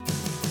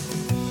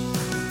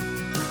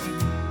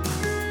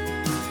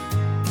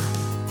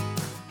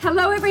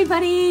Hello,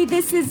 everybody.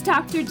 This is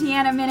Dr.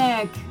 Deanna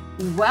Minnick.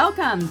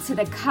 Welcome to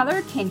the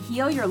Color Can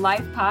Heal Your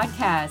Life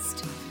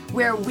podcast,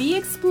 where we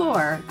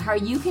explore how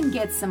you can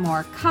get some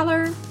more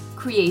color,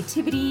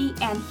 creativity,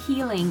 and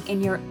healing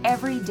in your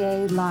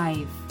everyday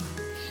life.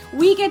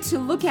 We get to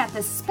look at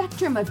the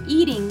spectrum of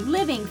eating,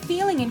 living,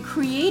 feeling, and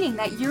creating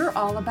that you're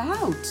all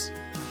about.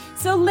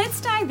 So let's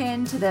dive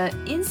into the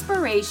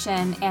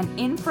inspiration and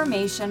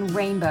information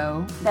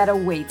rainbow that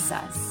awaits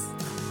us.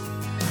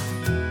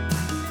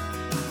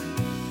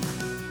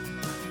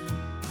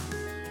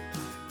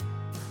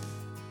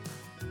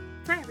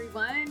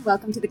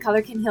 Welcome to the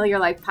Color Can Heal Your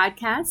Life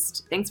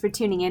podcast. Thanks for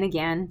tuning in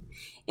again.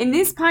 In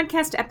this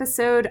podcast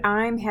episode,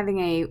 I'm having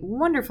a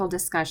wonderful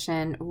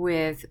discussion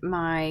with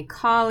my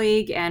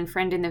colleague and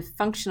friend in the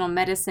functional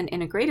medicine,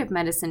 integrative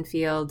medicine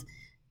field,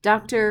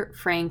 Dr.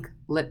 Frank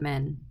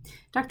Lipman.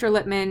 Dr.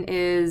 Lipman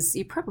is,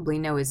 you probably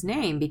know his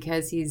name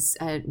because he's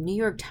a New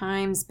York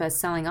Times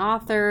bestselling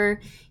author.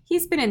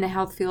 He's been in the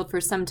health field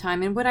for some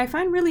time, and what I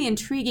find really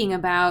intriguing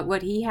about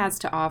what he has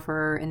to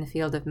offer in the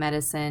field of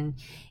medicine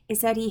is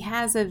that he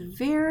has a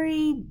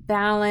very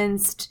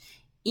balanced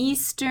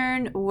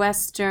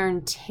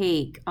Eastern-Western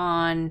take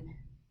on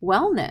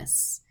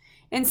wellness.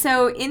 And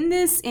so in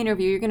this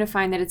interview, you're going to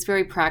find that it's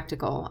very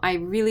practical. I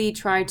really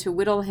try to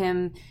whittle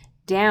him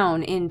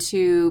down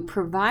into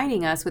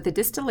providing us with a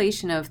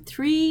distillation of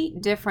 3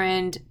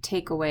 different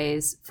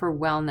takeaways for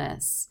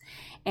wellness.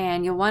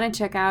 And you'll want to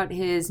check out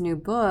his new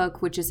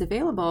book, which is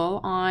available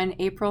on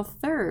April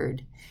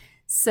 3rd.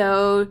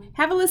 So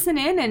have a listen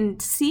in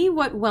and see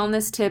what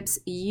wellness tips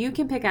you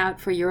can pick out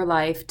for your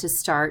life to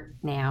start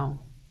now.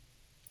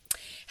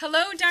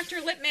 Hello, Dr.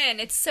 Lipman.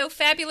 It's so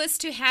fabulous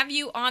to have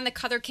you on the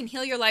Color Can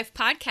Heal Your Life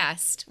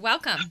podcast.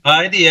 Welcome.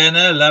 Hi,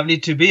 Deanna. Lovely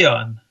to be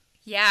on.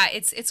 Yeah,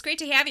 it's great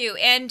to have you.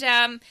 And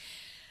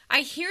I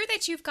hear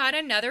that you've got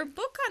another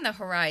book on the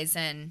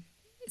horizon.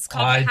 It's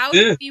called How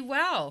to Be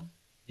Well.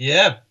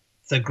 Yeah,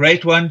 it's a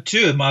great one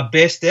too. My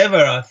best ever,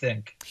 I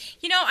think.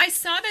 You know, I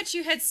saw that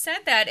you had said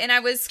that, and I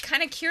was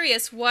kind of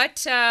curious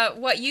what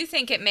you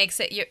think it makes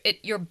it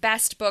your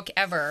best book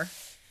ever.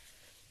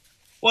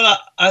 Well,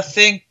 I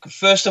think,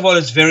 first of all,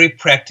 it's very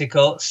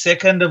practical.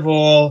 Second of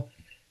all,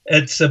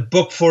 it's a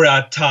book for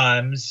our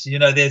times. You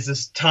know, there's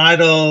this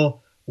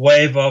tidal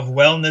wave of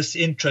wellness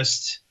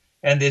interest,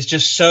 and there's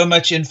just so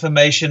much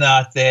information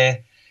out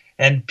there,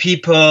 and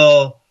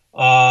people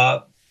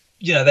are,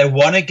 they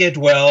want to get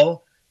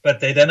well, but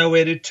they don't know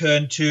where to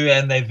turn to,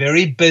 and they're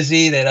very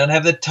busy. They don't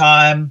have the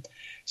time.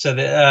 So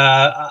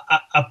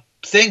I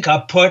think I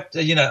put,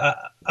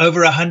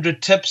 over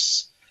 100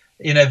 tips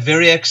in a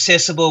very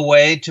accessible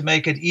way to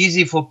make it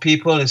easy for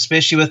people,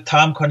 especially with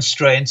time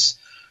constraints,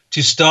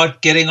 to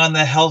start getting on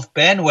the health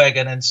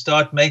bandwagon and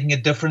start making a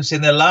difference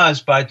in their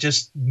lives by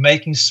just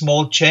making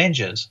small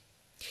changes.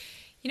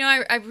 You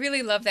know, I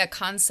really love that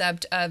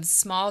concept of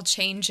small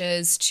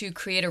changes to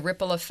create a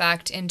ripple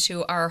effect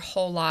into our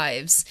whole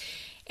lives.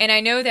 And I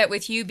know that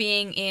with you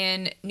being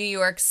in New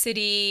York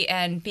City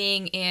and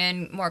being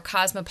in more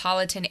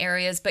cosmopolitan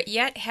areas, but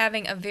yet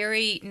having a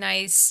very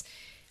nice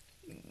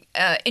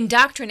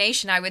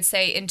indoctrination, I would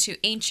say, into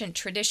ancient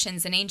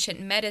traditions and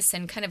ancient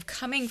medicine, kind of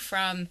coming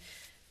from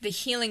the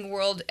healing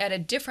world at a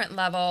different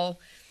level.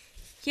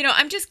 You know,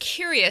 I'm just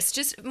curious,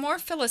 just more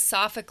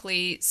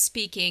philosophically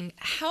speaking,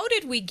 how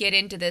did we get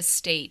into this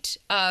state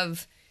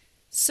of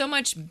so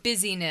much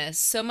busyness,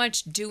 so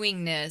much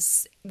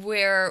doingness,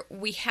 where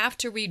we have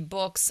to read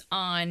books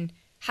on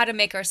how to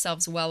make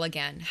ourselves well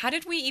again? How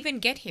did we even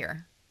get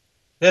here?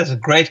 That's a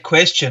great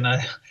question.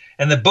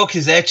 And the book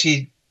is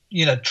actually,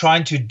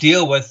 trying to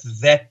deal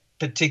with that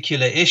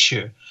particular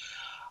issue.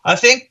 I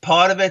think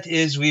part of it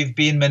is we've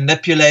been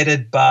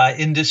manipulated by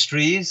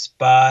industries,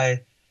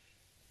 by,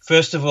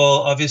 first of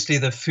all, obviously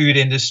the food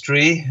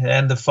industry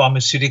and the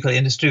pharmaceutical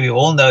industry. We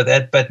all know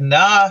that. But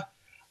now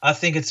I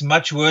think it's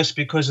much worse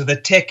because of the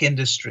tech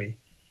industry.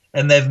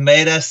 And they've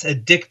made us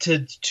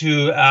addicted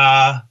to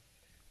our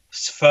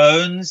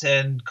phones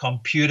and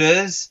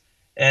computers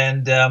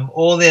and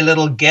all their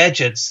little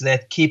gadgets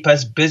that keep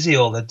us busy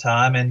all the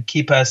time and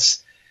keep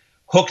us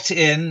hooked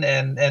in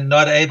and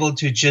not able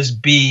to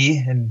just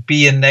be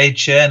in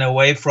nature and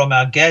away from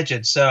our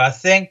gadgets. So I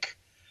think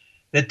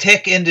the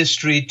tech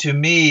industry, to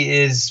me,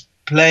 is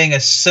playing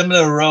a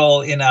similar role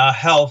in our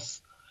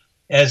health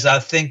as I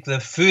think the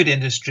food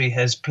industry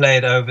has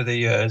played over the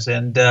years.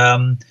 And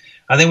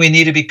I think we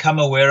need to become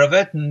aware of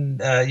it.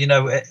 And,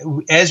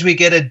 as we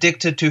get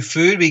addicted to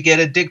food, we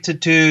get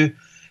addicted to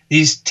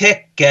these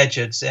tech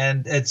gadgets,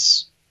 and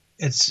it's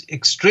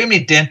extremely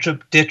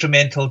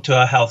detrimental to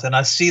our health. And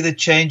I see the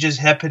changes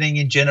happening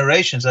in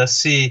generations. I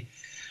see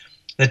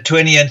the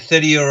 20 and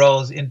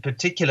 30-year-olds in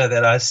particular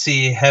that I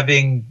see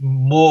having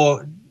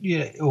more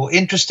or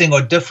interesting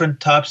or different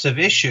types of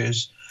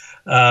issues.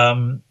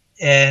 And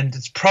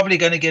it's probably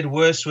going to get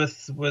worse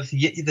with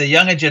the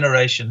younger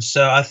generations.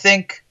 So I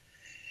think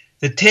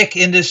the tech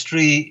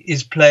industry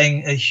is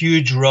playing a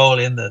huge role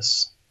in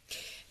this.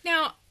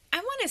 Now, I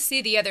want to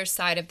see the other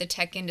side of the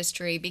tech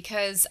industry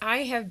because I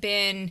have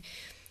been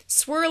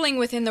swirling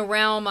within the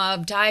realm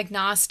of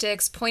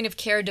diagnostics, point of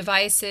care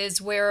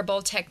devices,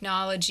 wearable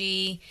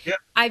technology. Yep.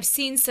 I've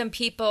seen some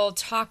people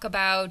talk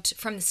about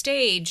from the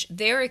stage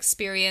their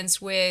experience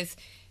with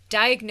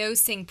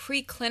diagnosing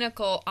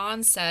preclinical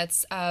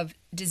onsets of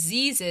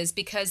diseases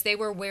because they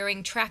were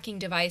wearing tracking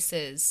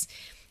devices.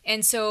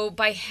 And so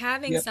by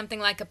having something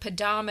like a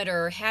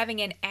pedometer,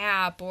 having an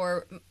app,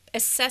 or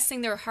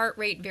assessing their heart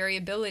rate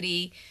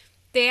variability,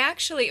 they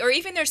actually, or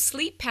even their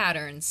sleep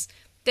patterns,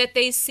 that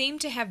they seem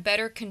to have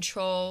better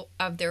control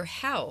of their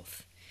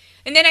health.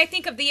 And then I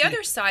think of the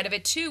other side of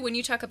it too, when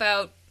you talk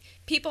about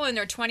people in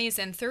their 20s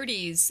and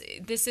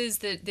 30s, this is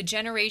the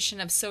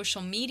generation of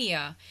social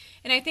media.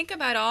 And I think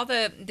about all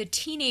the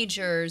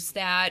teenagers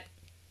that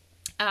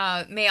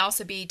may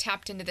also be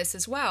tapped into this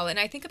as well. And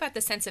I think about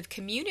the sense of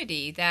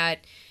community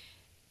that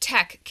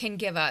tech can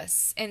give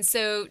us. And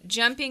so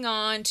jumping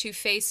on to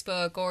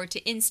Facebook or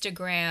to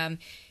Instagram,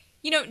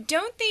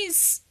 don't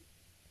these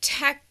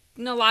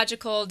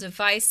technological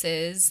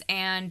devices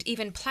and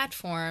even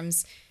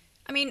platforms,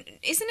 I mean,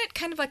 isn't it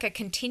kind of like a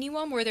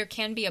continuum where there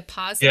can be a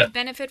positive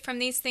benefit from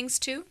these things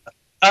too?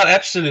 Oh,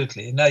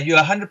 absolutely. No, you're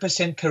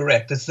 100%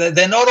 correct.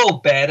 They're not all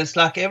bad. It's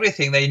like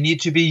everything. They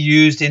need to be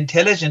used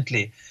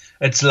intelligently.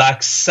 It's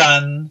like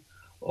sun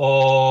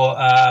or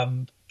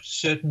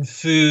certain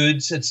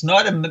foods. It's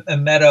not a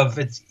matter of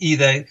it's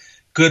either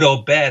good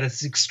or bad.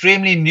 It's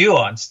extremely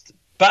nuanced.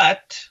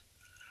 But,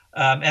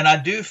 and I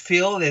do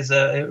feel there's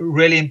a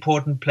really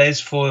important place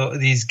for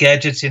these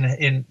gadgets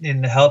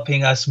in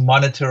helping us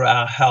monitor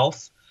our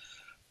health.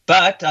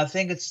 But I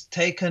think it's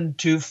taken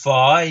too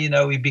far.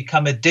 We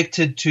become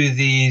addicted to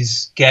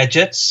these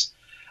gadgets.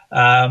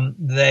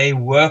 They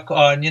work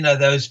on,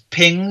 those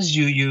pings.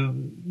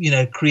 You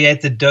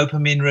create the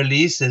dopamine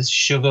release as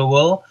sugar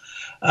will.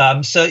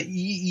 So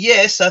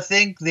yes, I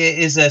think there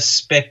is a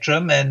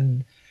spectrum,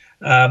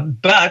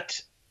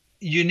 but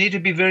you need to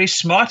be very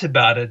smart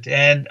about it.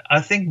 And I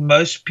think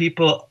most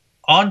people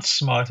aren't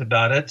smart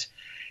about it,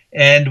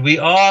 and we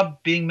are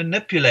being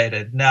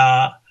manipulated.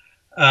 Now,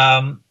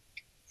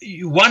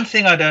 one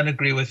thing I don't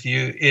agree with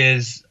you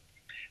is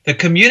the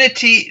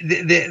community,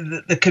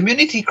 the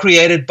community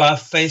created by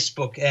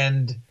Facebook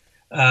and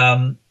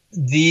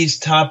these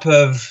type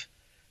of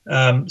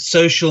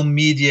social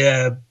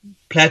media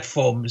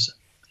platforms.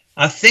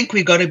 I think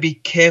we got to be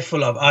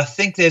careful of. I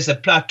think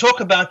I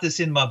talk about this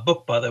in my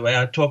book, by the way.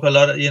 I talk a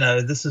lot of,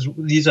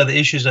 these are the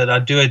issues that I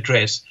do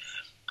address.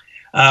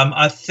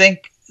 I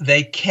think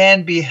they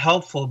can be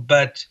helpful,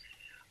 but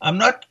I'm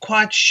not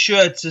quite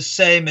sure it's the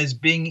same as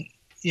being,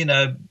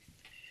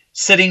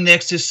 sitting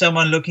next to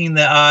someone, looking in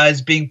their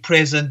eyes, being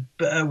present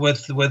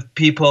with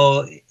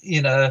people.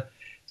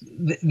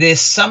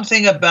 There's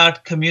something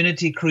about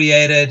community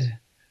created,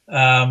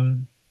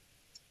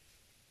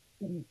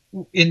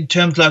 in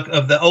terms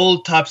of the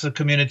old types of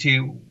community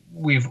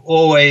we've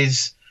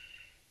always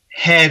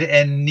had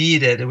and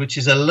needed, which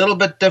is a little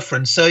bit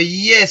different. So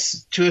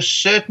yes, to a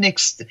certain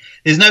extent,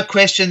 there's no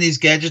question these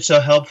gadgets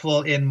are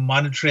helpful in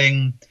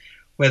monitoring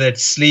whether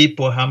it's sleep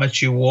or how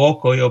much you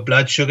walk or your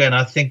blood sugar, and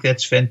I think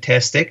that's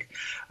fantastic.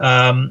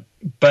 But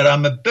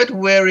I'm a bit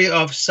wary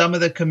of some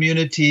of the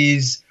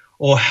communities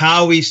or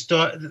how we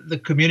start the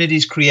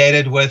communities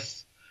created with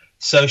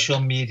social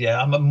media.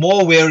 I'm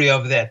more wary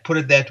of that, put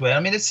it that way. I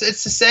mean, it's the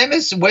same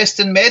as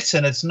Western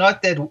medicine. It's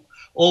not that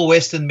all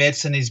Western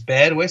medicine is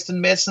bad.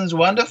 Western medicine is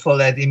wonderful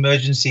at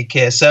emergency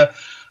care. So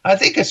I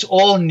think it's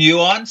all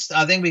nuanced.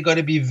 I think we've got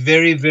to be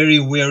very, very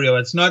wary of it.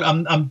 It's not,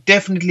 I'm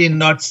definitely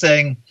not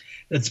saying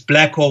it's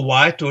black or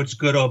white or it's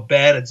good or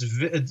bad.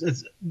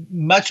 It's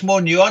much more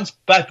nuanced,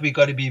 but we've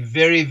got to be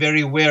very,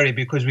 very wary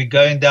because we're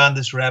going down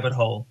this rabbit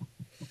hole.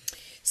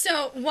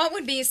 So what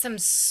would be some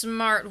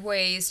smart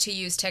ways to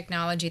use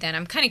technology then?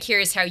 I'm kind of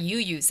curious how you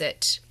use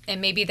it, and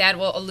maybe that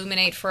will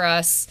illuminate for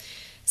us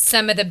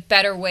some of the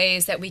better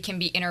ways that we can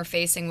be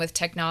interfacing with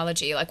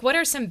technology. Like, what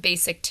are some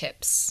basic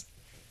tips?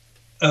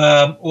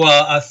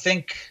 Well, I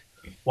think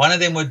one of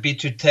them would be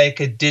to take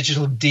a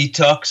digital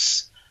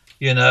detox,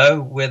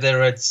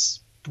 whether it's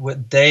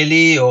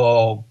daily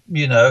or,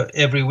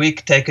 every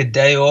week, take a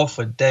day off,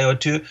 a day or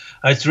two.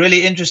 It's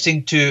really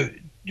interesting to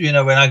when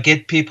I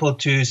get people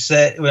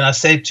when I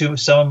say to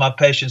some of my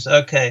patients,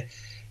 okay,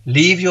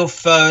 leave your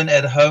phone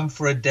at home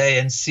for a day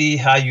and see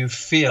how you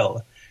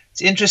feel.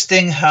 It's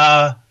interesting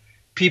how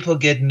people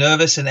get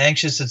nervous and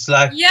anxious. It's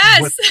like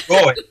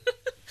withdrawing.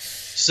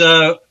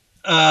 So,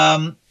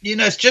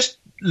 it's just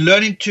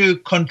learning to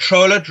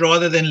control it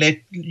rather than let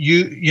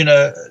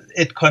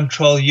it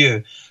control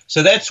you.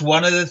 So that's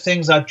one of the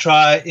things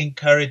I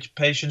encourage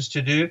patients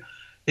to do.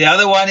 The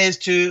other one is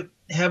to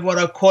have what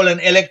I call an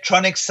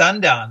electronic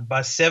sundown.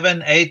 By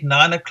 7, 8,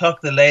 9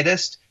 o'clock, the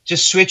latest,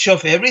 just switch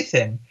off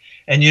everything.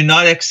 And you're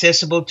not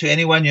accessible to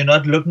anyone. You're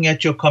not looking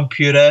at your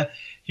computer.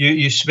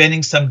 You're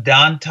spending some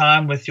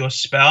downtime with your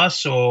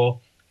spouse or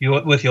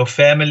with your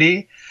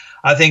family.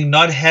 I think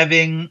not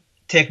having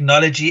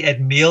technology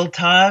at meal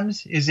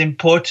times is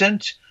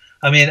important.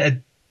 I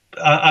mean,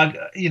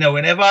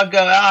 whenever I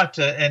go out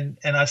and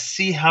I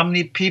see how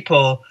many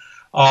people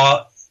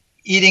are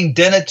eating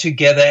dinner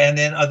together and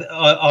then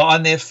are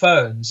on their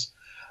phones.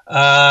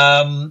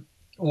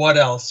 What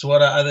else?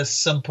 What are other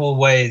simple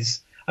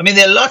ways? I mean,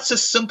 there are lots of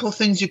simple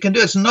things you can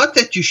do. It's not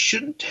that you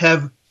shouldn't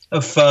have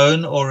a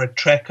phone or a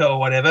tracker or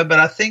whatever, but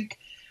I think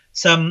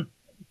some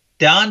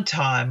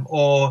downtime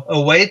or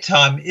away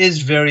time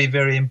is very,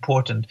 very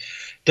important.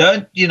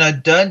 Don't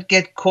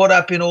get caught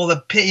up in all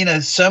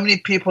the, so many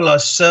people are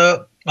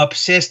so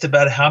obsessed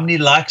about how many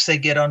likes they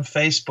get on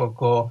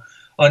Facebook or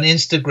on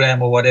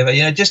Instagram or whatever.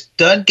 Just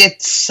don't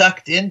get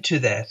sucked into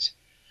that.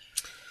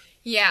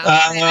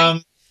 Yeah,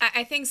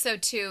 I think so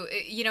too.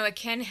 It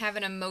can have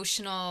an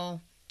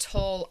emotional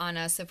toll on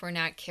us if we're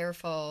not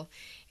careful.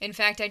 In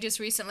fact, I just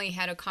recently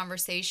had a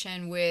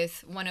conversation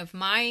with one of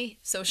my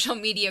social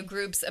media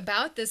groups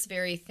about this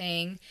very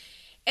thing.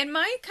 And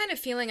my kind of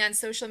feeling on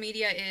social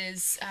media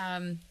is,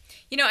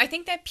 I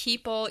think that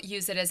people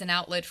use it as an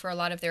outlet for a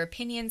lot of their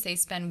opinions. They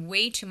spend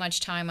way too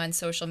much time on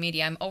social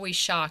media. I'm always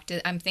shocked.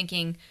 I'm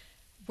thinking,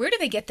 where do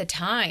they get the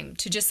time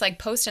to just like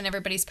post on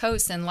everybody's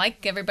posts and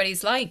like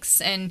everybody's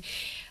likes? And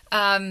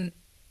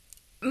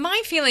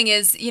my feeling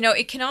is,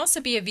 it can also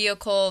be a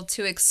vehicle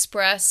to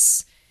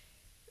express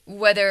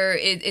whether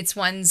it's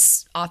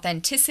one's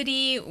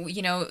authenticity,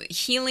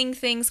 healing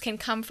things can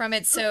come from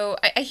it. So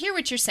I hear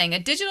what you're saying. A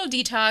digital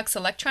detox,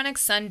 electronic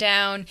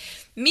sundown,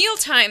 meal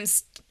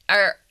times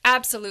are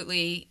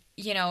absolutely,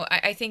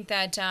 I think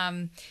that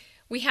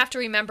we have to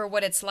remember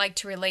what it's like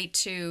to relate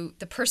to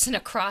the person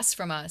across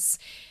from us.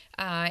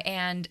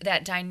 And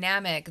that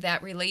dynamic,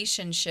 that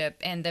relationship,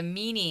 and the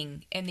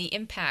meaning and the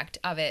impact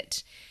of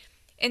it.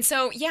 And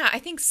so, yeah, I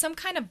think some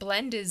kind of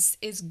blend is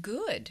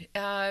good,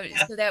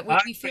 so that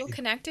we feel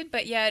connected,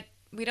 but yet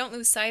we don't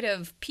lose sight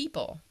of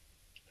people.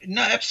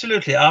 No,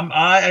 absolutely.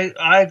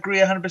 I agree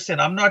 100%.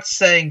 I'm not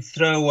saying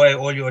throw away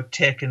all your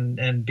tech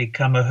and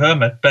become a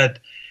hermit, but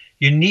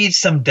you need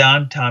some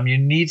downtime. You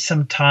need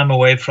some time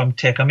away from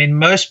tech. I mean,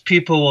 most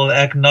people will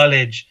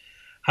acknowledge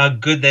how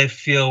good they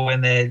feel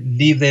when they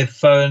leave their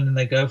phone and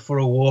they go for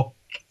a walk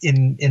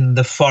in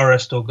the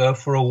forest or go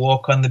for a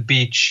walk on the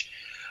beach.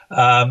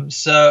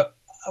 So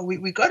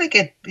we got to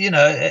get,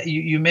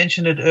 you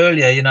mentioned it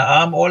earlier,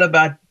 I'm all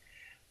about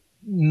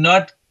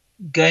not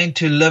going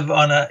to live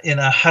in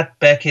a hut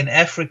back in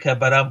Africa,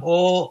 but I'm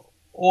all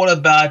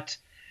about,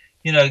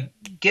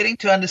 getting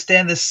to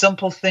understand the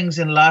simple things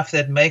in life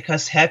that make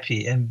us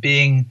happy and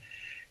being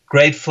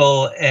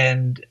grateful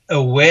and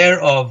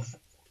aware of,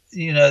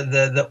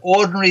 the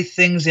ordinary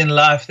things in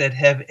life that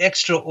have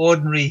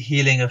extraordinary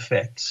healing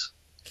effects.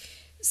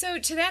 So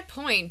to that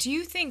point, do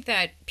you think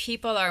that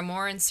people are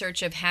more in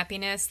search of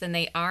happiness than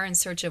they are in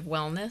search of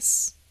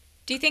wellness?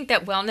 Do you think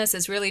that wellness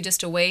is really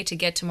just a way to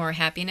get to more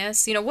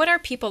happiness? What are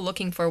people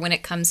looking for when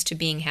it comes to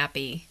being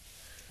happy?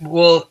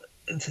 Well,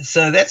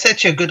 so that's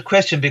actually a good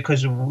question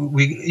because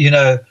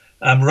Robert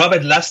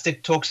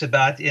Lustig talks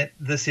about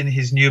this in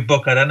his new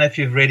book. I don't know if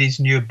you've read his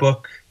new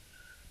book.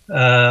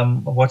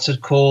 What's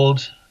it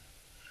called?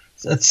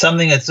 It's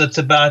something it's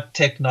about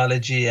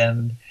technology,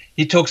 and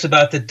he talks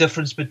about the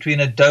difference between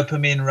a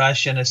dopamine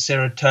rush and a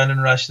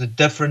serotonin rush, the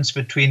difference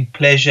between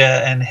pleasure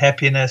and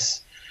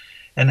happiness,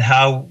 and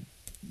how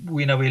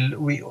we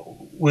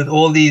with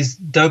all these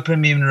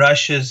dopamine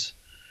rushes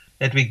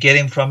that we're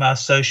getting from our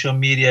social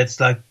media,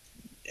 it's like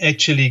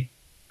actually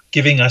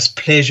giving us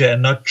pleasure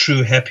and not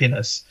true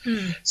happiness.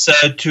 So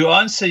to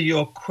answer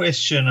your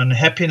question on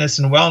happiness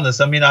and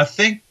wellness, I mean, I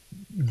think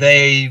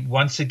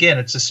once again,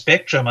 it's a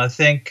spectrum. I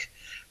think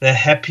the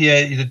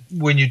happier,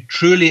 when you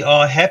truly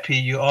are happy,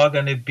 you are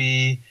going to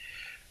be,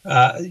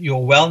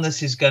 your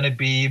wellness is going to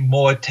be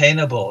more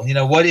attainable.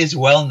 What is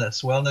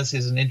wellness? Wellness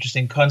is an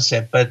interesting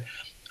concept, but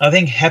I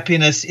think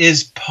happiness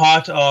is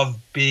part of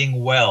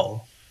being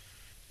well.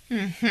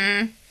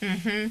 Mm-hmm.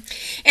 Mm-hmm.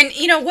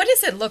 And, what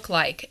does it look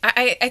like?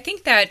 I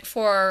think that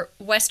for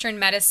Western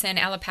medicine,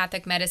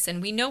 allopathic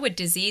medicine, we know what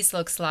disease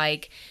looks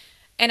like.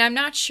 And I'm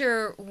not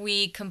sure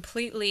we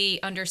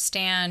completely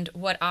understand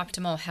what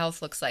optimal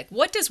health looks like.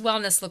 What does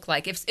wellness look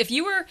like? If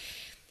you were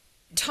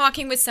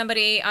talking with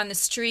somebody on the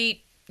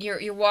street,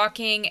 you're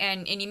walking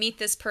and you meet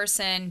this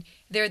person,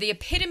 they're the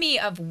epitome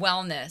of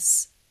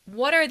wellness.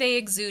 What are they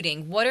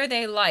exuding? What are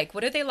they like?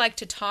 What do they like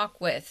to talk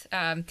with?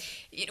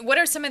 What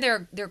are some of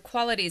their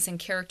qualities and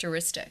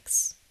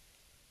characteristics?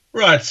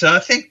 Right. So I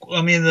think,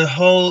 the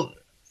whole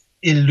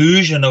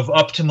illusion of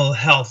optimal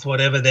health,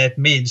 whatever that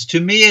means, to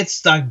me,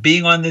 it's like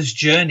being on this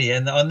journey.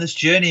 And on this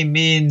journey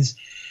means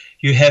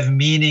you have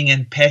meaning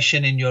and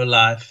passion in your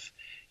life.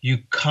 You're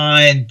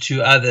kind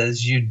to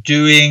others. You're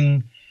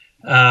doing,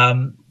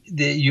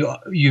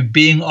 you're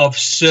being of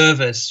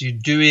service. You're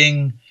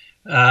doing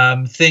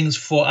things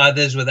for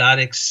others without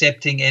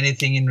accepting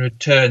anything in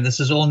return.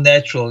 This is all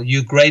natural.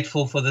 You're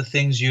grateful for the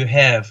things you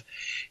have.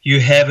 You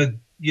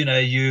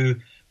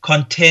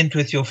content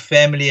with your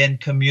family and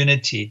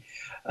community.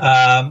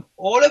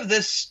 All of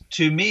this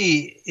to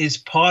me is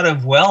part of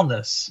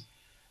wellness.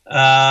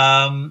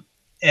 And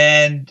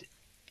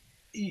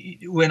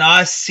when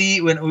I see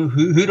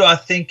who do I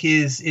think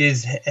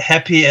is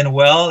happy and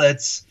well,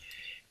 it's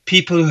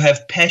people who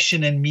have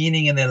passion and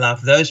meaning in their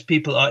life. Those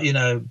people are,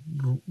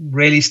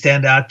 really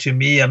stand out to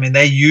me. I mean,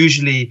 they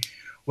usually,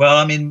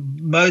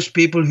 most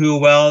people who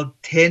are well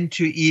tend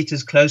to eat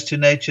as close to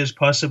nature as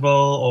possible,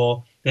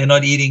 or they're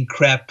not eating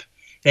crap.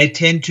 They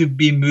tend to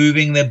be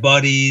moving their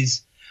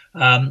bodies.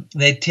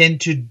 They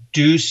tend to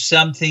do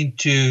something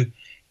to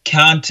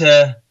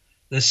counter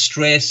the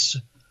stress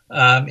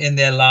in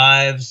their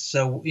lives.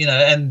 So,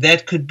 and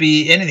that could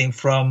be anything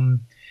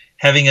from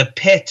having a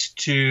pet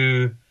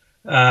to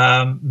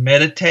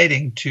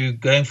meditating to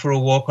going for a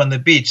walk on the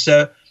beach.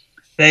 So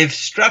they've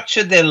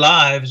structured their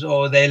lives,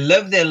 or they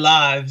live their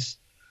lives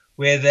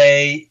where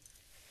they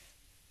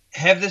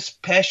have this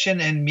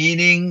passion and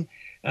meaning.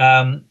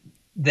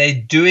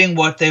 They're doing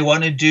what they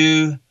want to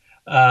do.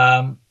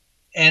 And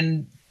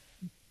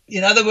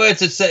in other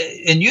words,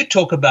 and you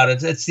talk about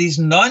it, it's these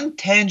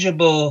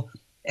non-tangible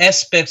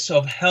aspects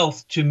of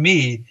health to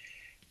me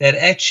that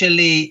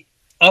actually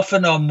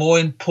often are more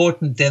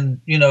important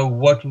than,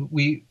 what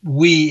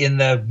we in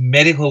the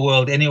medical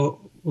world,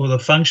 or the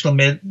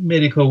functional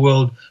medical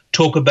world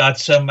talk about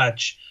so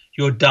much,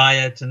 your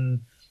diet and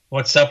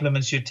what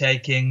supplements you're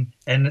taking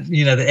and,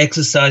 the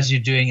exercise you're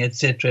doing, et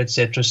cetera, et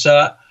cetera.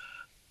 So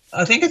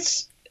I think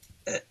it's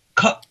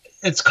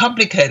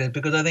complicated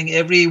because I think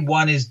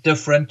everyone is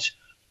different,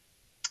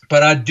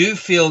 but I do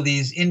feel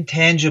these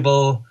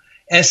intangible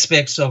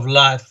aspects of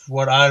life,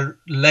 what I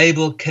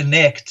label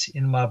connect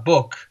in my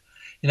book,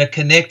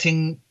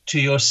 connecting to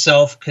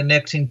yourself,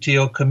 connecting to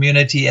your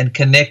community, and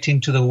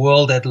connecting to the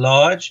world at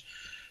large.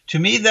 To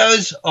me,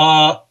 those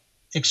are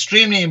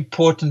extremely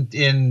important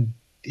in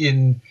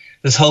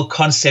this whole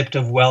concept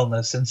of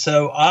wellness. And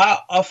so I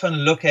often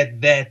look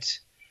at that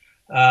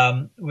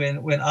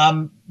when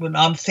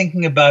I'm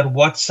thinking about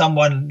what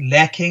someone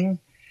lacking.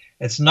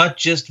 It's not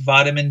just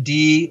vitamin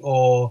D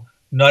or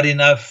not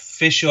enough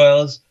fish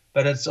oils,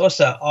 but it's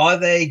also, are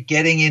they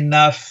getting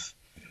enough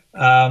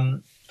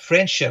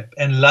friendship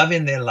and love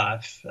in their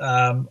life?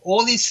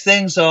 All these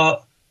things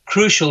are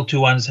crucial to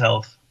one's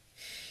health.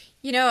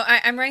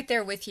 I'm right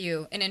there with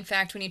you. And in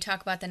fact, when you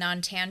talk about the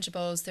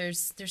non-tangibles,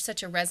 there's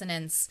such a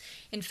resonance.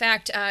 In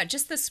fact,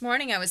 just this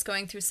morning, I was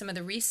going through some of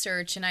the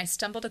research and I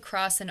stumbled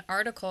across an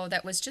article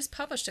that was just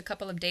published a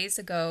couple of days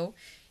ago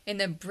in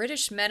the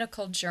British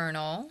Medical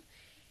Journal.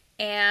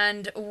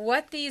 And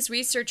what these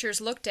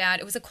researchers looked at,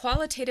 it was a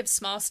qualitative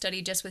small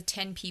study just with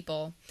 10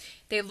 people.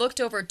 They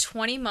looked over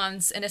 20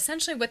 months, and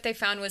essentially what they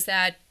found was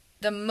that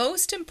the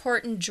most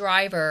important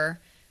driver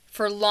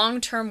for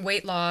long-term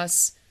weight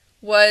loss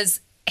was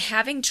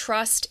having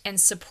trust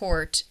and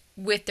support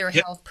with their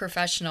health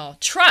professional.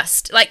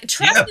 Trust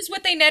is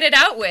what they netted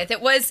out with. It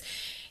was,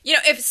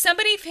 if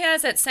somebody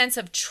has that sense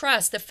of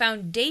trust, the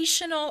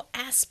foundational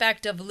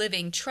aspect of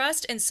living,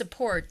 trust and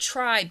support,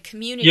 tribe,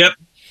 community.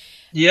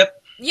 Yep.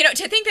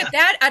 To think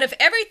that out of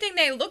everything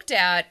they looked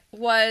at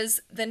was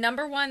the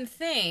number one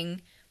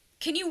thing.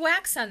 Can you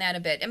wax on that a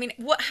bit? I mean,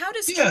 how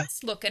does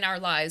trust look in our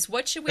lives?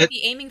 What should we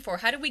be aiming for?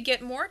 How do we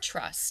get more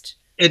trust?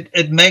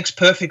 It makes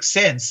perfect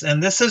sense.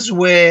 And this is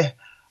where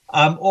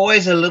I'm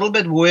always a little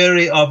bit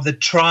wary of the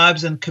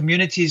tribes and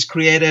communities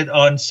created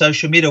on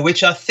social media,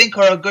 which I think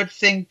are a good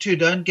thing too,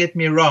 don't get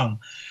me wrong.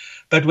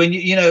 But when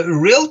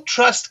real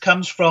trust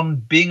comes from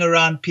being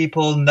around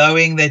people,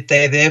 knowing that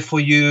they're there for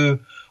you,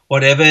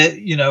 whatever,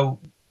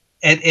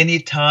 at any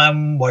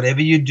time,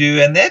 whatever you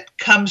do. And that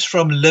comes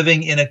from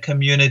living in a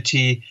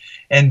community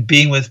and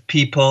being with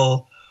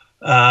people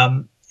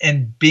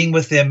and being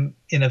with them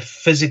in a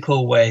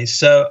physical way.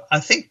 So I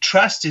think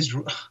trust is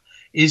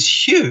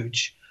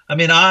huge. I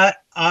mean,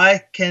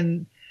 I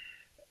can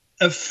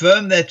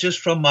affirm that just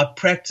from my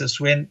practice.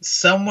 When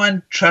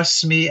someone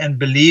trusts me and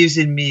believes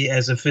in me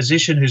as a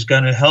physician who's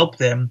going to help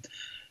them,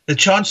 the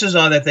chances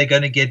are that they're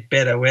going to get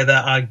better, whether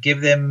I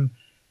give them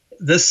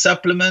this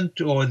supplement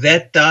or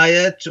that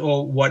diet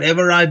or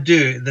whatever I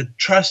do. The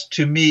trust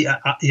to me,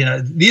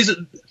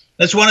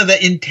 that's one of the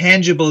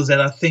intangibles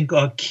that I think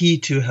are key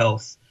to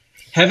health.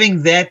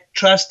 Having that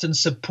trust and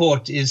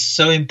support is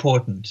so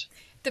important.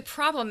 The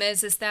problem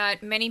is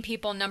that many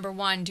people, number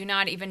one, do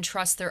not even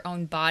trust their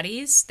own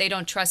bodies. They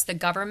don't trust the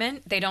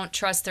government. They don't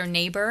trust their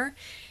neighbor.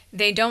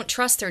 They don't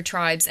trust their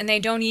tribes, and they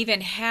don't even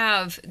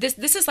have this.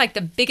 This is like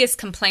the biggest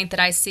complaint that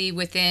I see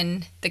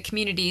within the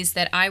communities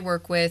that I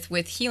work with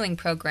healing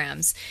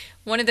programs.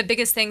 One of the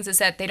biggest things is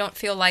that they don't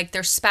feel like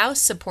their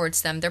spouse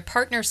supports them, their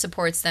partner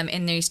supports them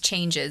in these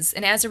changes.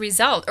 And as a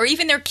result, or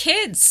even their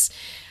kids.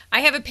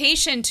 I have a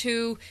patient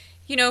who,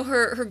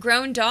 her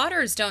grown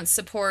daughters don't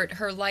support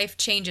her life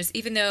changes,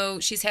 even though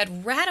she's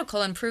had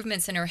radical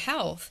improvements in her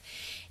health.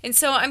 And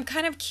so I'm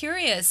kind of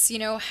curious,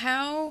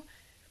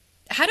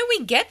 how do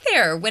we get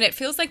there when it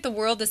feels like the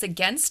world is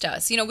against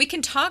us? We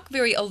can talk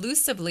very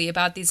elusively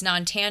about these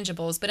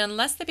non-tangibles, but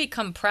unless they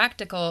become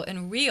practical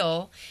and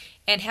real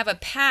and have a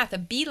path, a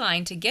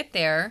beeline to get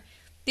there,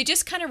 they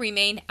just kind of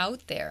remain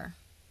out there.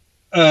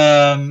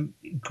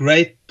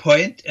 Great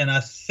point. And I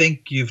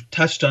think you've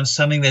touched on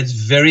something that's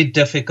very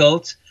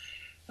difficult,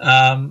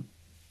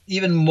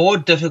 even more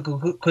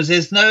difficult because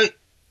there's no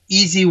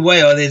easy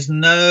way, or there's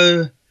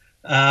no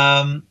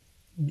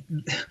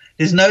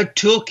there's no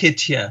toolkit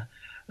here.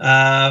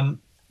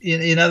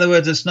 In other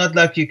words, it's not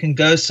like you can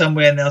go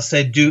somewhere and they'll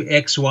say do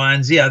X, Y,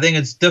 and Z. I think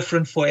it's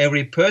different for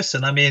every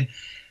person. I mean,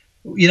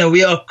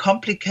 we are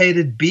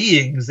complicated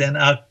beings, and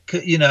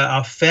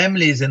our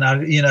families and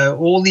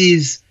all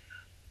these,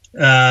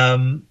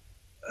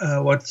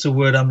 what's the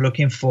word I'm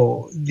looking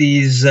for?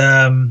 These,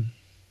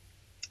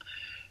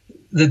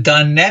 the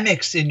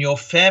dynamics in your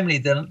family,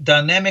 the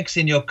dynamics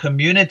in your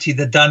community,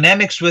 the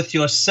dynamics with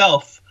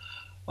yourself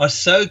are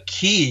so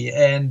key.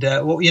 And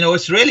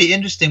what's really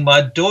interesting,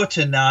 my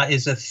daughter now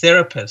is a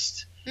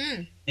therapist.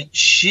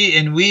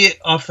 And we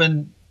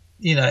often,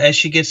 as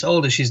she gets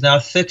older, she's now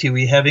 30,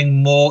 we're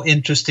having more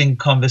interesting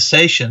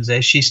conversations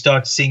as she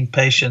starts seeing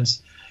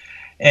patients.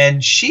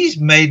 And she's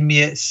made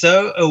me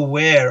so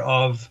aware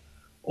of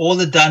all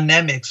the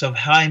dynamics of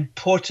how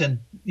important,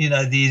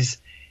 these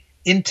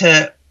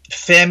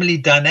inter-family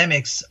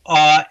dynamics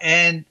are,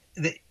 and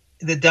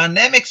the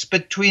dynamics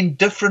between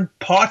different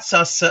parts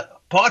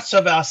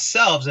of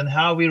ourselves and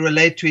how we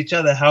relate to each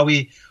other, how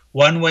we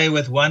one way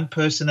with one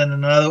person and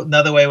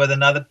another way with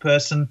another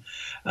person.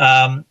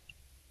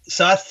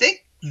 So I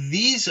think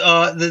these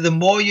are the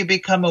more you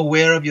become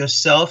aware of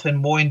yourself and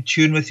more in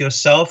tune with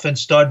yourself and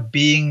start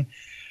being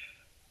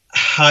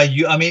how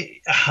you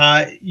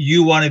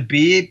want to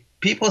be,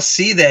 people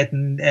see that,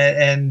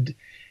 and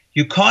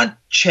you can't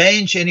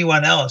change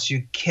anyone else.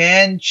 You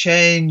can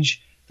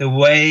change the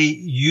way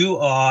you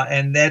are,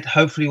 and that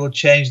hopefully will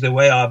change the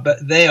way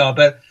they are.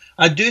 But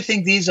I do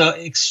think these are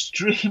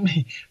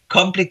extremely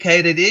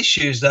complicated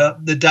issues.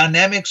 The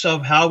dynamics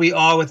of how we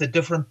are with the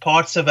different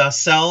parts of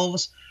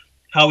ourselves,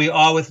 how we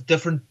are with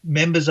different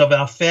members of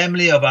our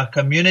family, of our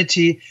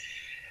community,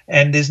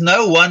 and there's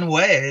no one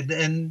way.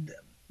 And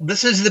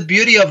this is the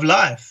beauty of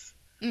life.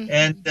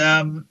 And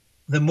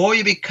the more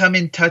you become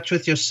in touch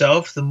with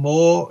yourself, the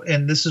more,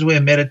 and this is where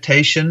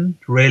meditation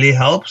really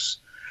helps,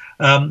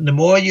 the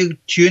more you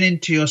tune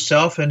into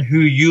yourself and who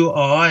you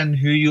are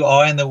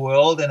in the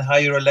world and how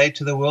you relate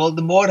to the world,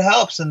 the more it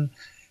helps. And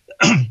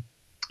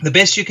the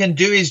best you can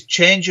do is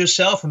change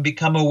yourself and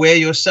become aware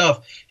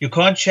yourself. You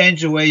can't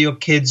change the way your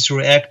kids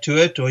react to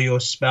it or your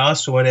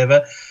spouse or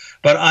whatever.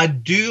 But I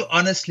do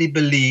honestly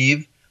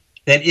believe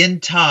that in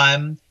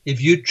time,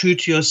 if you're true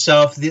to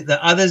yourself, the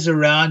others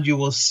around you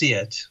will see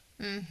it.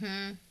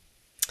 Mm-hmm.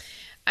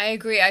 I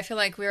agree. I feel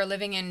like we are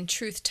living in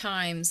truth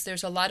times.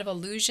 There's a lot of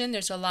illusion.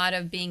 There's a lot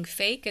of being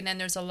fake. And then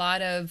there's a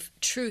lot of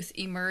truth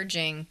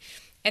emerging.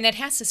 And that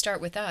has to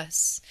start with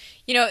us.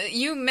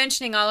 You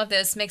mentioning all of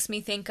this makes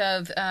me think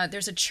of,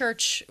 there's a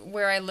church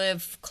where I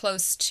live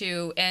close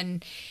to,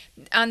 and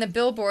on the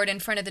billboard in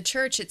front of the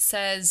church, it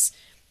says,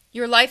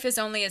 your life is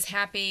only as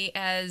happy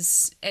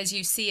as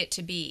you see it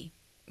to be.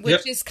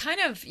 Which is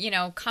kind of,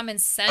 common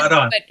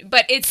sense,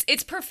 but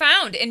it's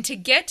profound. And to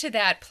get to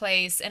that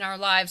place in our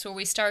lives where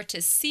we start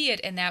to see it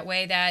in that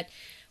way, that,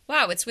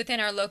 wow, it's within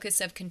our locus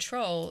of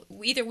control.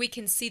 Either we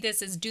can see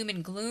this as doom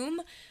and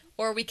gloom,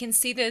 or we can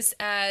see this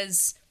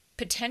as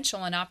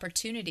potential and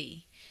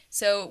opportunity.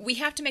 So we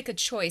have to make a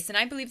choice. And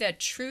I believe that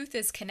truth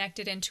is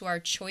connected into our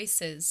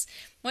choices.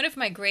 One of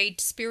my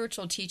great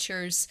spiritual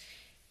teachers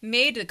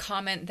made the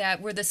comment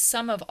that we're the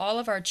sum of all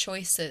of our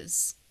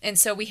choices. And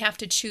so we have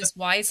to choose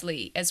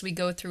wisely as we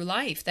go through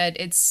life, that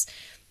it's,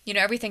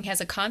 everything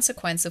has a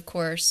consequence, of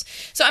course.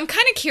 So I'm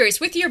kind of curious,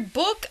 with your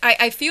book,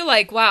 I feel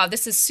like, wow,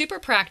 this is super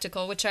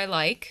practical, which I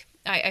like.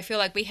 I feel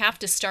like we have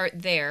to start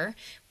there,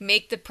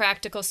 make the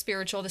practical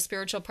spiritual, the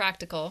spiritual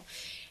practical.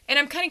 And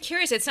I'm kind of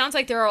curious, it sounds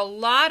like there are a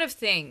lot of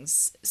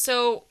things.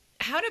 So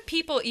how do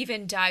people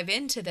even dive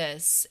into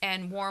this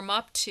and warm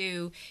up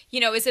to,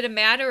 is it a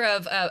matter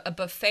of a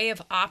buffet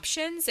of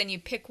options and you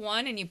pick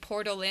one and you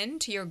portal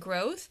into your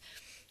growth?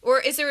 Or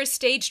is there a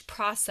staged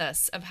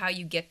process of how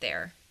you get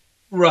there?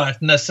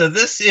 Right. No, so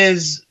this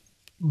is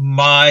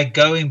my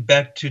going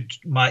back to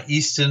my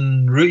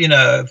Eastern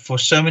root. For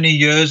so many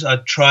years, I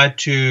tried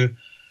to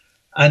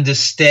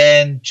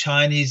understand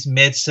Chinese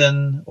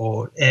medicine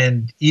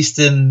and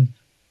Eastern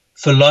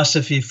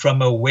philosophy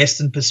from a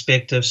Western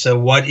perspective. So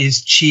what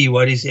is qi?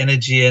 What is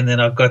energy? And then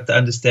I've got the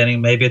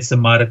understanding, maybe it's the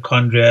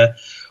mitochondria.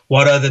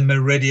 What are the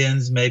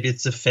meridians? Maybe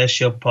it's the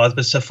fascial path.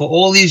 But so for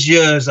all these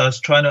years, I was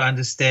trying to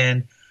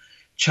understand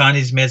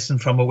Chinese medicine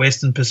from a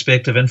Western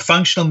perspective, and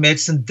functional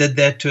medicine did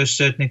that to a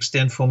certain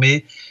extent for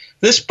me.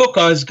 This book,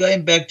 I was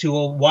going back to,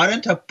 well, why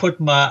don't I put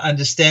my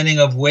understanding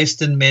of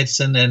Western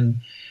medicine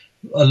and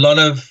a lot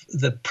of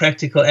the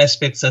practical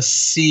aspects I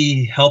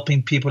see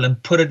helping people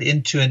and put it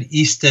into an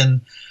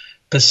Eastern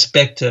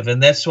perspective.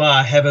 And that's why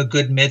I have a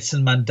good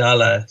medicine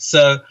mandala.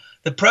 So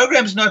the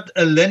program's not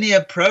a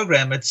linear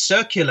program, it's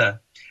circular.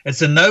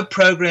 It's a no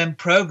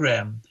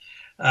program.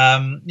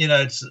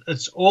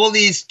 It's all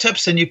these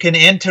tips, and you can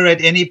enter at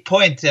any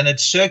point, and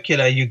it's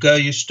circular.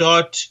 You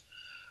start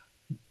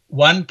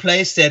one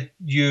place that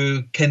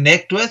you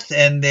connect with,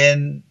 and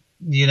then,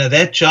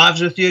 that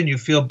jives with you and you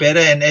feel better.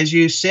 And as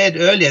you said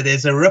earlier,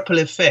 there's a ripple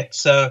effect.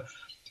 So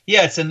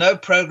yeah, it's a no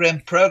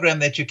program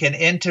that you can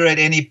enter at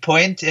any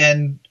point,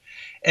 and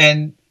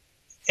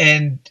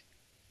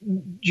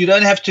you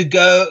don't have to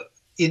go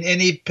in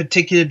any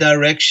particular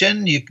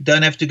direction. You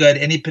don't have to go at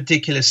any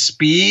particular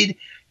speed.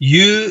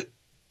 You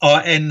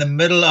are in the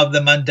middle of the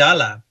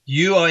mandala.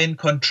 You are in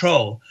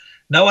control.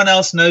 No one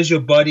else knows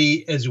your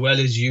body as well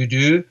as you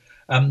do.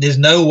 There's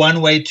no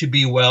one way to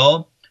be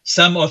well.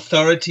 Some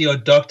authority or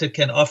doctor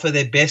can offer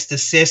their best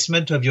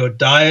assessment of your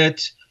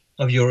diet,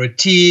 of your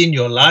routine,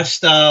 your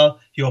lifestyle,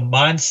 your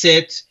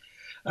mindset.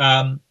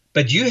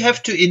 But you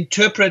have to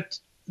interpret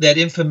that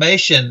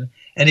information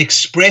and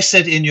express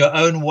it in your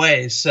own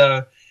way.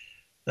 So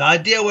the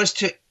idea was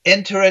to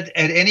enter it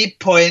at any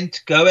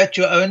point, go at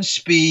your own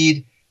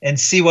speed, and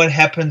see what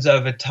happens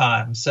over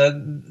time.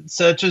 So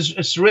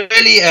it's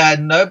really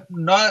no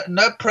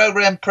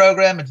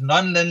program. It's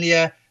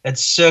non-linear.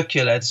 It's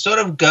circular. It's sort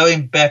of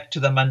going back to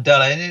the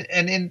mandala.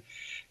 And in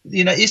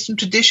Eastern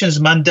traditions,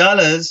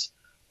 mandalas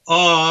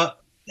are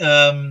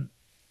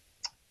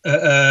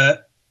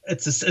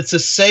it's a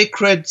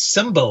sacred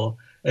symbol.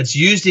 It's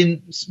used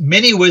in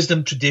many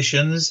wisdom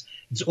traditions.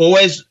 It's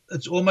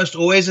almost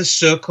always a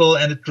circle,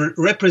 and it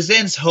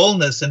represents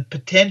wholeness and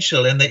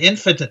potential and the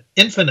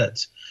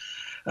infinite.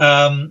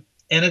 And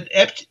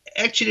it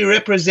actually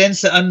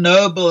represents the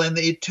unknowable and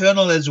the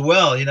eternal as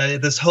well.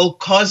 This whole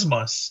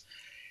cosmos.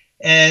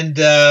 And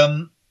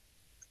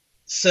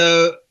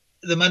so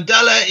the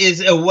mandala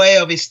is a way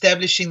of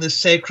establishing the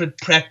sacred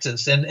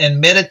practice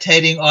and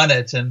meditating on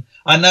it. And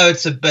I know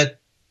it's a bit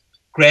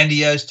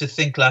grandiose to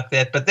think like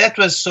that, but that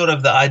was sort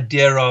of the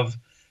idea of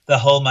the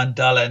whole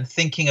mandala and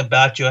thinking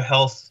about your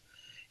health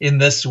in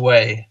this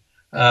way.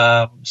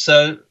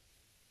 So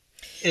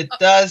it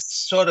does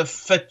sort of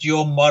fit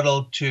your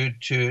model to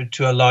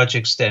a large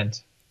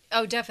extent.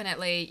 Oh,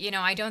 definitely.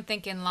 I don't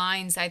think in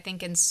lines. I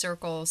think in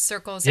circles.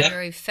 Circles Yep. are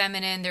very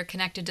feminine. They're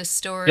connected to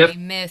story, Yep.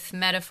 myth,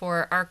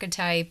 metaphor,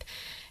 archetype.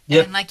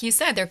 Yep. And like you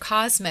said, they're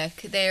cosmic.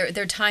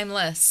 They're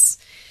timeless.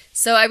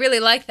 So I really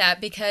like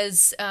that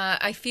because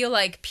I feel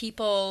like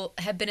people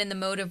have been in the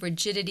mode of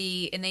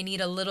rigidity and they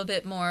need a little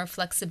bit more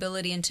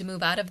flexibility and to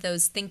move out of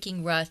those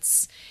thinking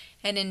ruts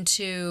and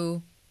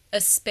into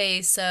a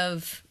space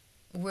of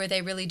where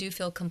they really do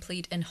feel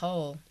complete and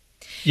whole.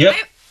 Yep.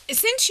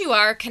 Since you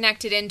are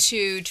connected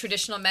into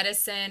traditional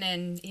medicine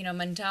and,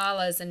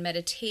 mandalas and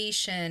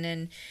meditation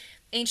and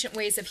ancient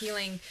ways of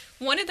healing,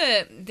 one of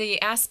the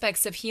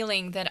aspects of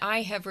healing that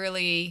I have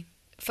really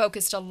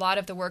focused a lot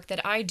of the work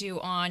that I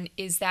do on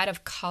is that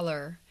of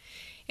color.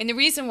 And the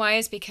reason why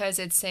is because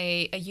it's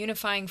a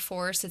unifying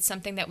force. It's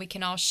something that we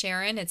can all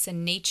share in. It's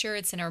in nature.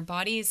 It's in our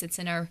bodies. It's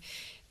in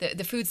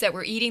the foods that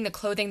we're eating, the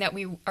clothing that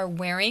we are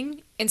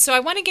wearing. And so I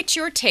want to get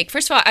your take.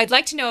 First of all, I'd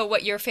like to know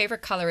what your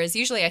favorite color is.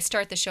 Usually I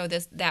start the show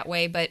that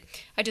way, but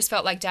I just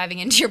felt like diving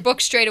into your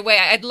book straight away.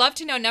 I'd love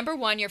to know, number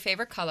one, your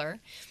favorite color.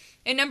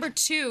 And number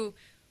two,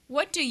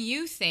 what do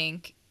you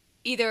think,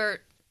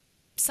 either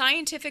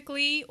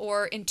scientifically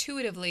or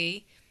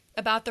intuitively,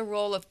 about the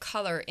role of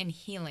color in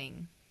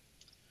healing?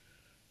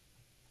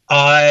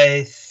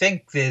 I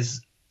think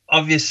there's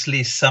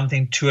obviously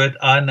something to it.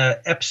 I know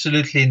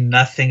absolutely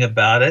nothing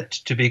about it,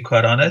 to be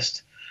quite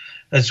honest.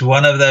 It's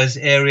one of those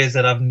areas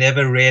that I've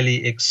never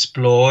really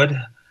explored.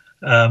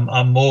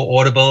 I'm more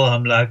audible.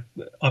 I'm like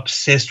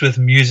obsessed with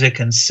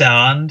music and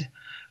sound.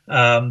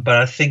 But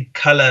I think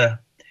color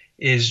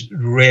is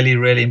really,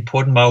 really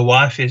important. My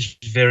wife is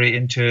very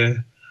into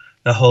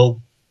the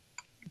whole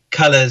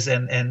colors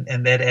and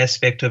that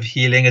aspect of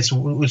healing. It's,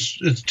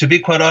 to be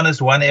quite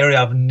honest, one area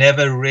I've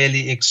never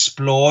really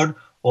explored,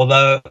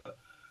 although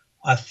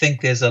I think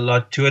there's a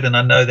lot to it, and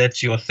I know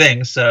that's your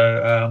thing. So,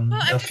 well,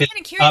 I'm just kind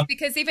of curious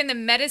because even the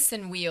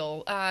medicine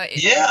wheel,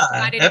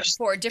 divided it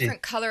for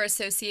different color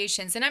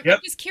associations, and I'm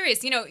just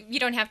curious. You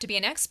don't have to be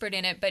an expert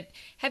in it, but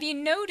have you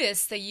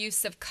noticed the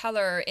use of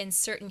color in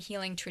certain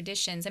healing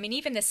traditions? I mean,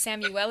 even the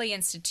Samueli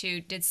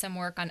Institute did some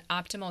work on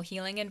optimal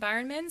healing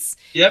environments,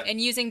 and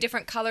using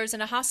different colors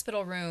in a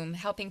hospital room,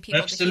 helping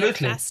people to heal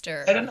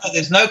faster. I don't know.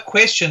 There's no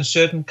question.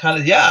 Certain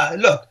colors. Yeah,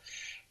 look.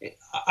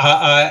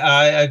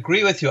 I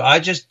agree with you. I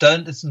just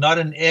don't. It's not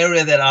an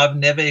area that I've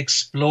never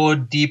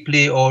explored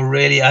deeply or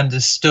really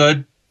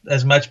understood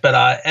as much. But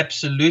I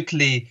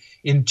absolutely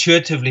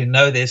intuitively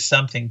know there's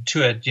something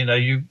to it.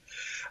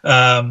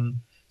 But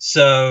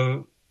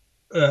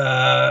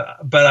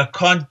I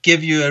can't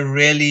give you a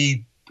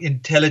really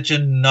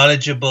intelligent,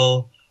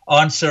 knowledgeable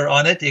answer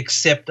on it.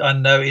 Except I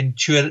know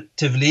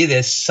intuitively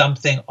there's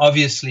something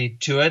obviously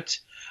to it.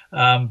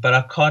 But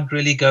I can't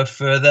really go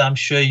further. I'm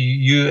sure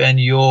you and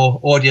your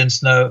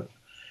audience know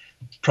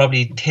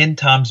probably 10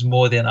 times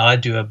more than I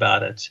do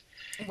about it.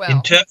 Well.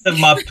 In terms of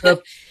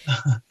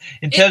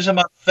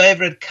my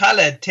favorite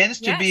color, it tends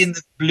to be in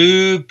the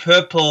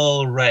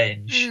blue-purple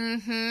range.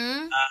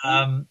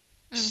 Mm-hmm.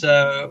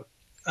 So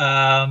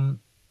I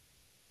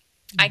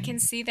can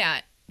see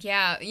that.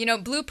 Yeah,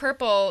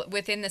 blue-purple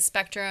within the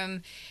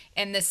spectrum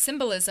and the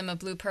symbolism of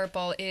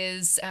blue-purple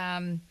is.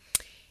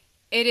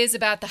 It is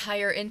about the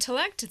higher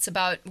intellect. It's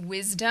about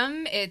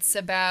wisdom. It's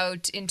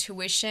about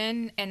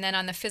intuition. And then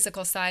on the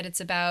physical side,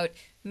 it's about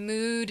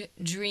mood,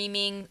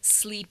 dreaming,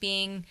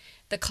 sleeping,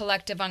 the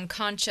collective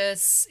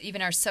unconscious,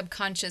 even our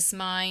subconscious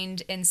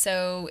mind. And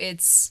so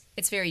it's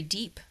very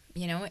deep,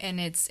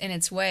 and it's in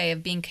its way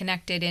of being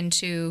connected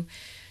into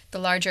the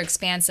larger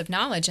expanse of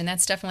knowledge. And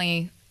that's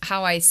definitely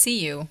how I see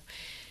you.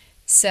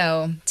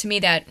 So to me,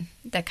 that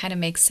kind of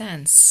makes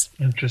sense.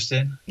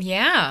 Interesting.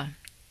 Yeah.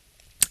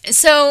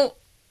 So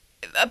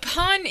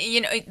upon,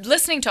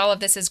 listening to all of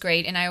this is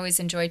great, and I always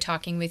enjoy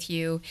talking with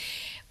you.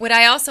 What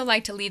I also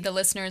like to leave the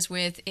listeners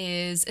with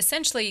is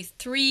essentially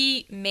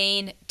 3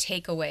 main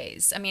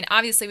takeaways. I mean,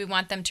 obviously we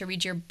want them to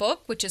read your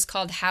book, which is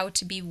called How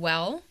to Be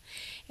Well,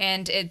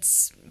 and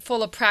it's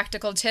full of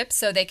practical tips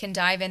so they can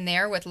dive in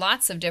there with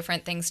lots of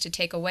different things to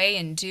take away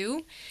and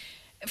do.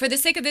 For the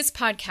sake of this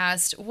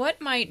podcast, what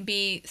might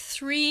be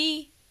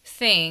 3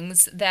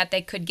 things that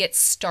they could get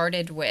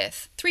started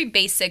with? 3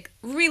 basic,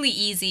 really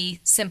easy,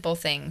 simple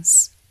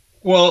things.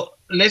 Well,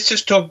 let's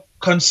just talk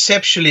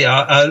conceptually.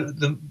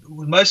 The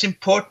most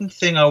important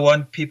thing I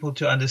want people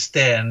to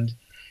understand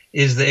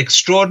is the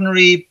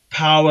extraordinary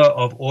power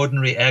of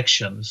ordinary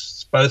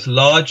actions, both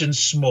large and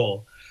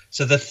small.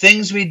 So the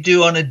things we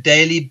do on a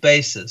daily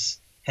basis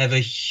have a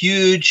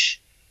huge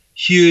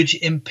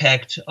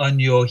impact on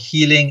your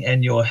healing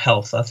and your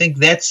health. I think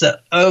that's the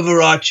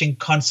overarching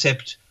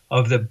concept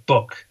of the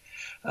book.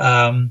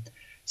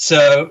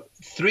 So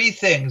 3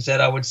 things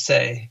that I would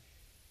say.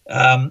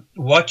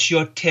 Watch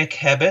your tech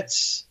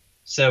habits.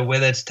 So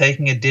whether it's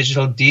taking a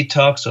digital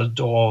detox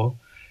or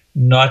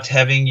not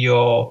having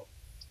your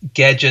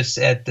gadgets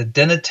at the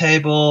dinner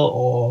table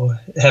or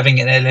having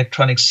an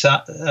electronic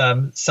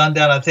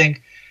sundown, I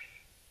think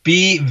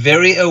be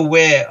very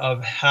aware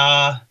of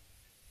how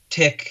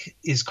tech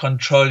is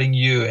controlling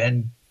you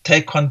and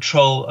take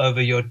control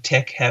over your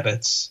tech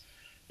habits.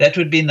 That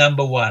would be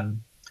number 1.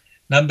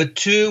 Number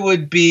 2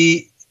 would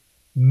be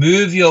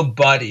move your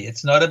body.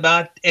 It's not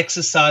about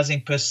exercising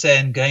per se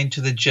and going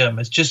to the gym.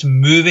 It's just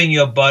moving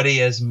your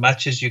body as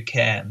much as you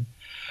can.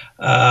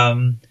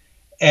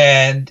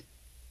 And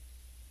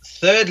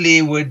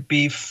thirdly would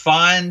be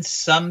find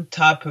some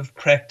type of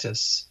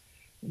practice.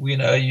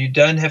 You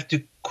don't have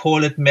to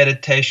call it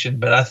meditation,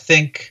 but I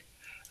think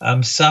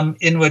some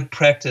inward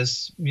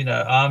practice,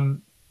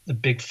 I'm a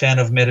big fan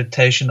of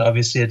meditation.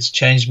 Obviously, it's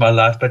changed my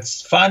life, but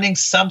finding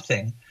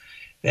something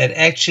that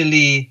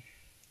actually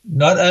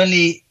not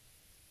only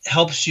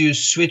helps you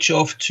switch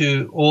off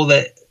to all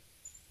the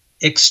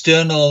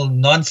external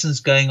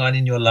nonsense going on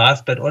in your life,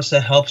 but also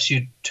helps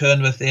you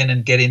turn within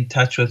and get in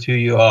touch with who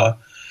you are.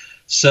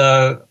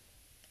 So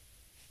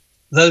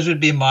those would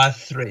be my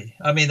 3.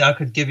 I mean, I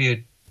could give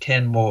you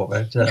 10 more,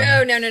 but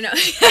no.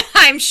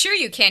 I'm sure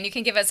you can. You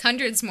can give us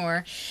hundreds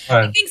more.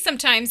 Right. I think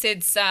sometimes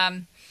it's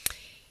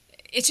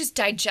just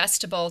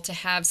digestible to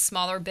have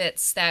smaller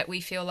bits that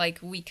we feel like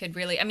we could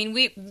really. I mean,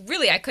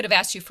 I could have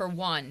asked you for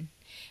 1.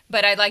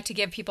 But I'd like to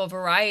give people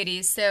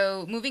variety.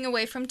 So moving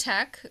away from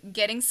tech,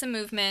 getting some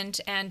movement,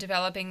 and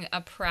developing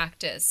a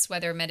practice,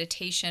 whether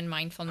meditation,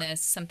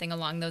 mindfulness, something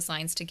along those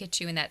lines to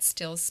get you in that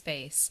still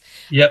space.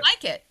 Yep. I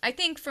like it. I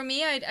think for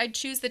me, I'd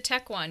choose the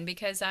tech one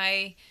because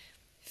I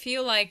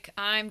feel like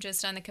I'm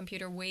just on the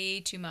computer way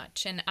too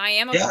much. And I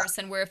am a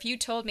person where if you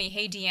told me,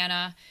 hey,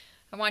 Deanna,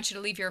 I want you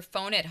to leave your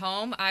phone at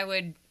home, I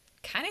would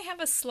kind of have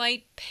a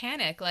slight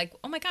panic. Like,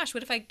 oh my gosh,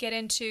 what if I get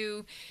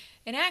into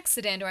an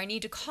accident or I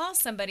need to call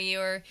somebody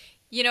or,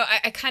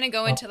 I kind of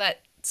go into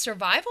that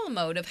survival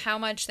mode of how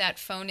much that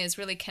phone is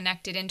really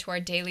connected into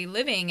our daily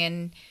living.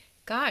 And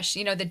gosh,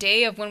 the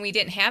day of when we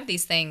didn't have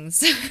these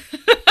things.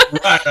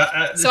 Right.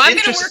 So I'm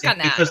going to work on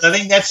that. Because I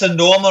think that's a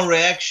normal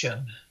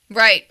reaction.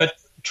 Right. But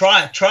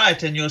try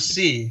it and you'll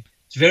see.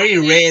 It's very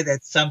rare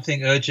that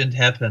something urgent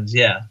happens.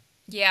 Yeah.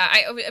 Yeah.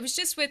 I was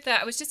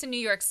just in New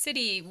York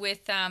City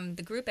with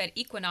the group at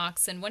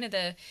Equinox, and one of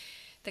the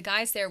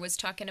guys there was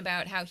talking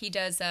about how he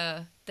does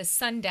the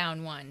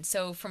sundown one.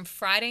 So from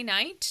Friday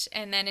night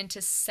and then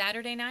into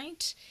Saturday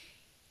night,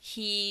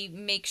 he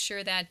makes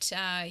sure that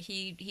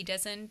he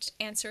doesn't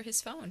answer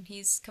his phone.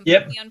 He's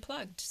completely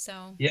unplugged.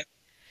 So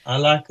I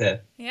like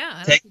that.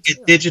 Yeah, take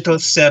a digital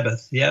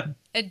Sabbath.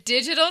 A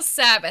digital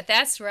Sabbath.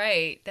 That's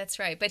right.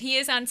 But he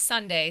is on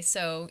Sunday,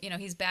 so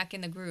he's back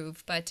in the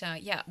groove. But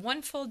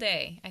 1 full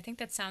day. I think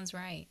that sounds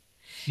right.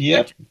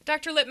 Yep.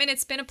 Dr. Lippman,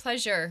 it's been a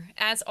pleasure,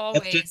 as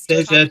always. It's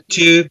a pleasure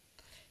too.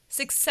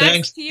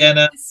 Success to you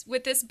Anna.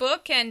 with this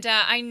book, and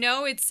I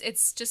know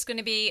it's just going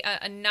to be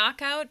a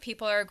knockout.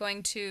 People are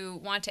going to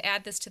want to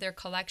add this to their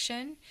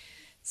collection.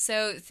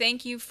 So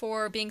thank you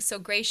for being so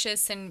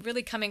gracious and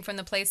really coming from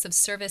the place of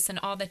service and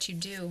all that you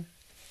do.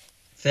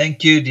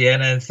 Thank you,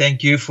 Deanna, and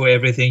thank you for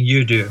everything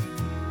you do.